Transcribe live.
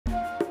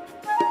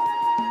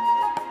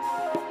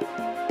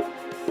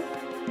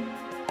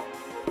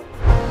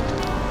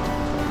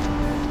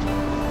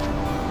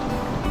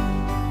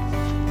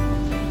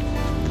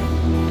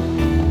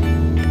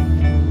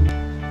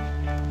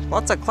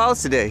lots of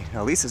clouds today.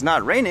 At least it's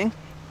not raining.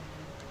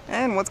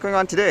 And what's going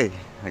on today?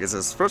 I guess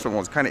this first one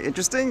was kind of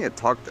interesting. It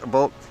talked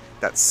about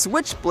that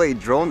Switchblade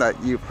drone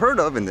that you've heard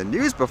of in the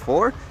news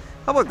before.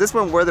 How about this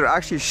one where they're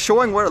actually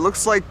showing what it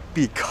looks like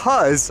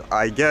because,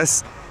 I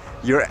guess,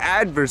 your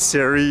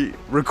adversary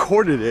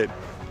recorded it.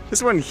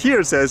 This one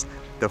here says,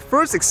 the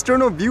first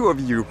external view of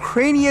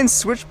Ukrainian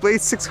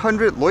Switchblade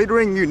 600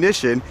 loitering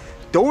munition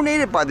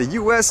donated by the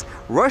US,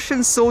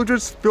 Russian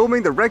soldiers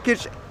filming the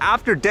wreckage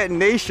after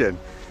detonation.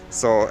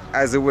 So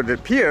as it would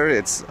appear,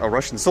 it's a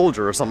Russian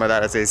soldier or something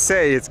like that, as they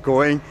say. It's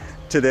going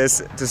to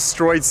this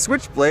destroyed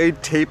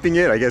Switchblade, taping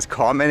it, I guess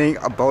commenting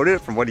about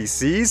it from what he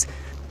sees.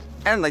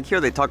 And like here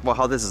they talk about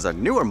how this is a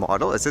newer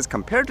model. It says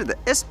compared to the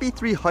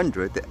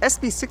SB300, the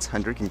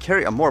SB600 can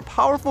carry a more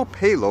powerful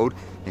payload,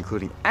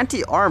 including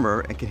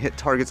anti-armor, and can hit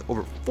targets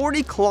over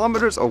 40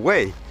 kilometers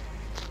away.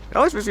 It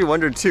always makes me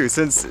wonder too,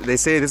 since they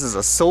say this is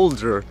a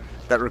soldier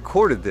that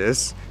recorded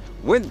this,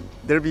 wouldn't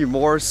there be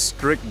more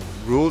strict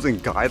rules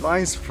and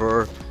guidelines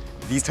for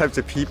these types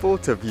of people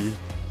to be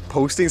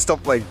posting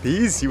stuff like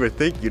these? You would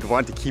think you'd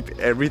want to keep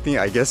everything,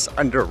 I guess,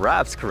 under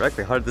wraps, correct?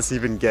 How did this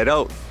even get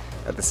out?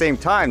 At the same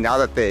time, now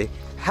that they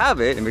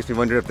have it, it makes me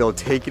wonder if they'll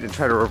take it and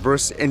try to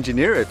reverse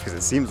engineer it, because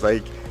it seems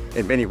like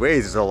in many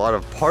ways there's a lot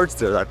of parts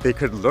there that they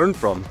could learn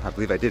from. I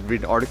believe I did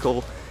read an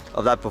article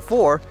of that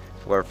before,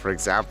 where, for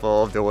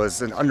example, there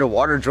was an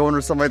underwater drone or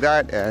something like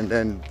that, and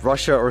then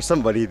Russia or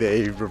somebody,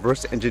 they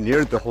reverse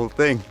engineered the whole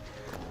thing.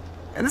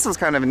 And this was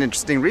kind of an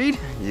interesting read.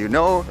 You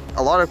know,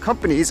 a lot of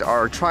companies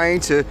are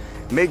trying to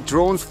make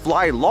drones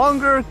fly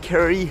longer,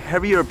 carry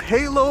heavier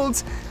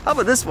payloads. How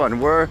about this one,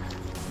 where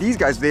these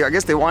guys, I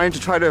guess they wanted to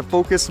try to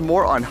focus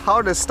more on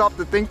how to stop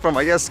the thing from,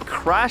 I guess,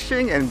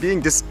 crashing and being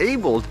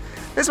disabled.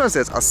 This one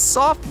says, a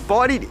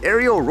soft-bodied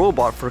aerial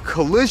robot for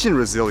collision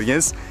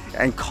resilience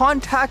and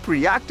contact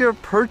reactive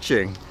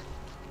perching.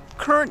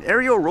 Current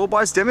aerial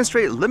robots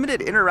demonstrate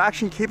limited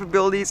interaction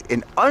capabilities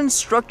in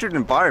unstructured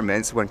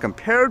environments when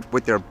compared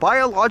with their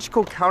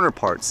biological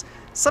counterparts.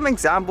 Some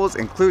examples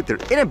include their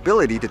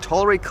inability to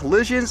tolerate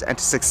collisions and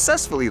to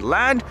successfully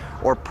land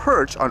or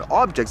perch on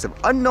objects of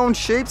unknown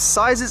shapes,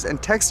 sizes,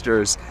 and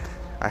textures.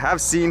 I have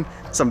seen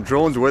some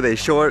drones where they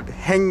show it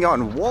hanging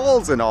on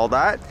walls and all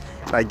that.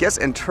 And I guess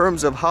in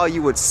terms of how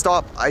you would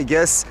stop, I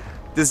guess,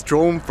 this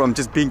drone from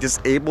just being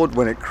disabled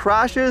when it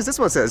crashes, this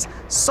one says,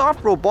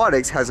 soft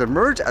robotics has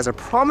emerged as a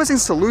promising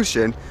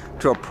solution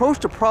to approach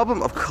the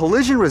problem of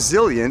collision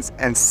resilience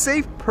and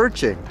safe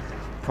perching.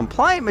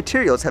 Compliant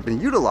materials have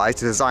been utilized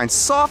to design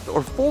soft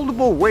or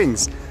foldable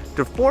wings,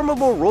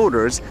 deformable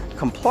rotors,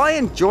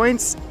 compliant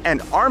joints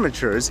and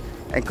armatures,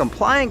 and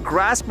compliant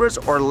graspers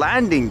or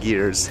landing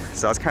gears.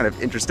 So that's kind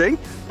of interesting.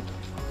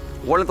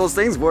 One of those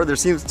things where there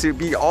seems to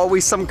be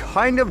always some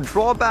kind of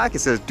drawback. It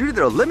says, due to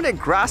their limited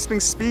grasping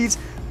speeds,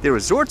 they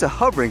resort to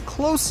hovering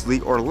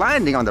closely or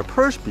landing on the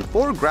perch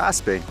before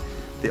grasping.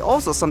 They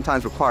also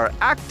sometimes require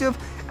active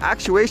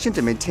actuation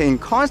to maintain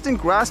constant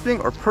grasping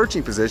or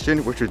perching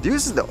position, which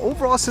reduces the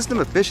overall system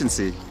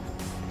efficiency.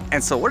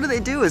 And so what do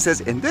they do? It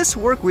says, in this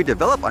work we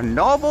develop a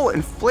novel,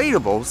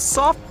 inflatable,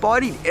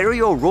 soft-bodied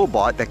aerial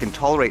robot that can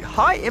tolerate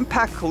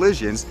high-impact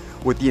collisions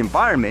with the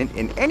environment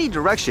in any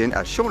direction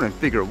as shown in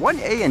figure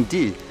 1A and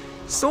D.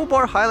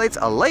 Sobar highlights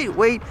a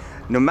lightweight,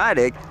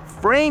 pneumatic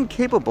frame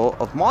capable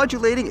of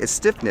modulating its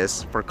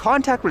stiffness for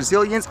contact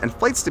resilience and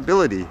flight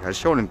stability as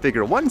shown in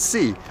figure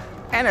 1C.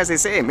 And as they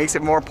say, it makes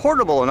it more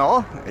portable and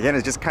all. Again,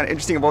 it's just kind of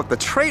interesting about the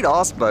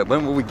trade-offs, but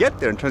when we get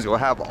there in terms of we'll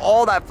have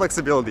all that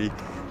flexibility,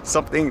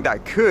 something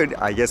that could,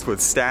 I guess,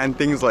 withstand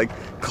things like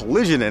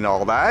collision and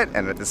all that,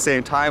 and at the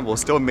same time will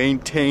still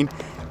maintain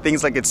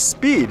things like its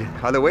speed.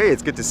 Either way,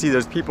 it's good to see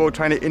there's people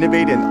trying to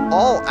innovate in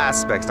all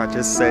aspects, not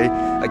just say,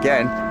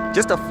 again,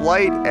 just a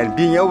flight and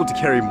being able to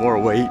carry more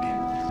weight.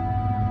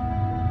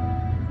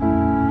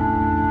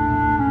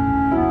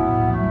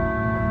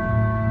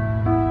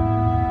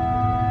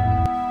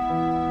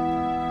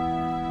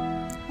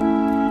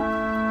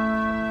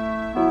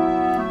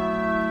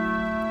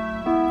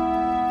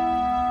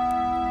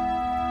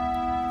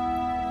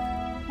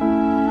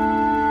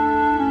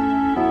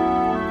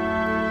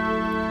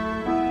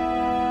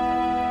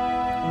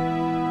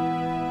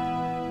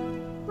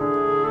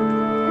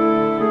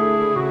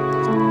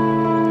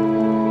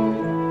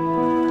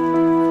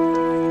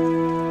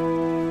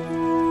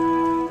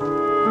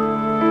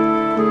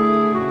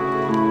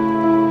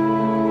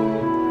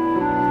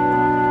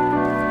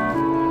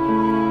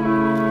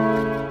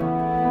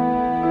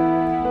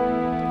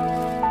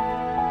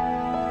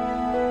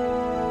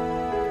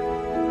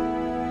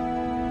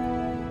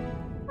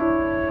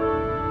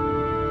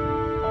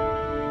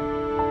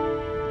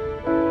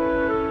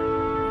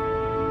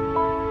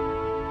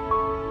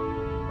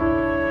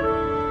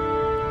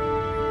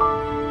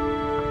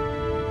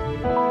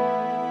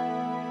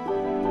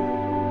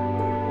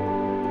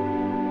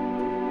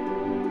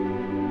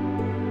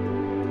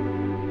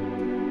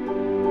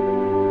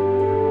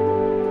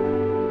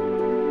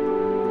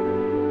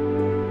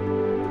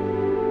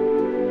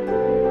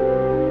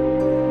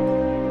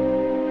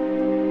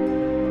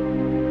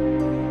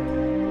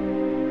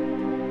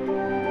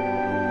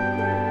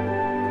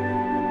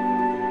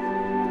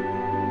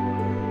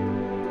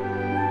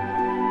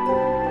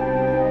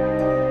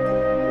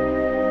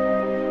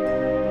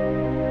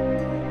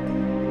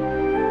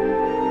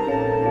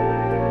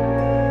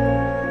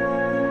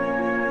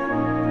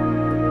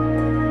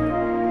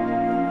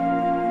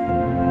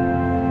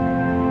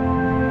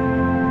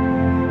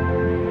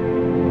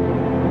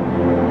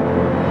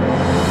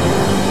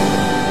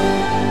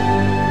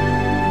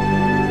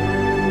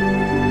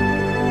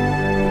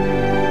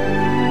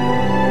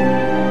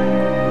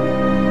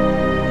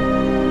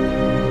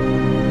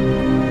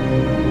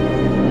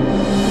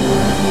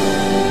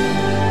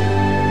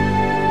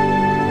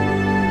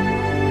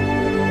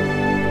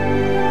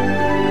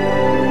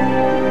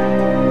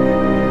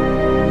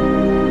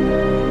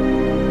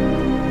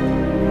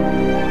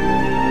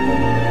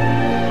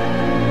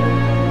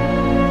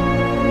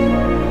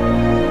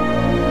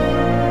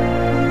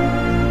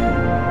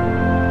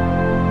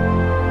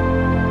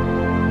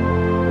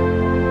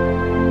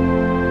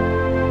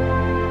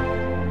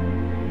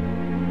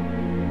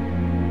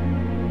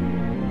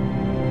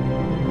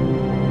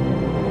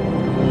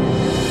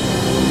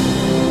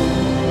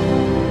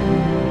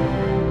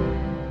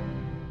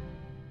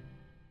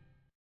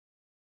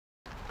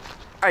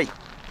 Alright,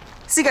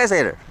 see you guys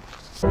later.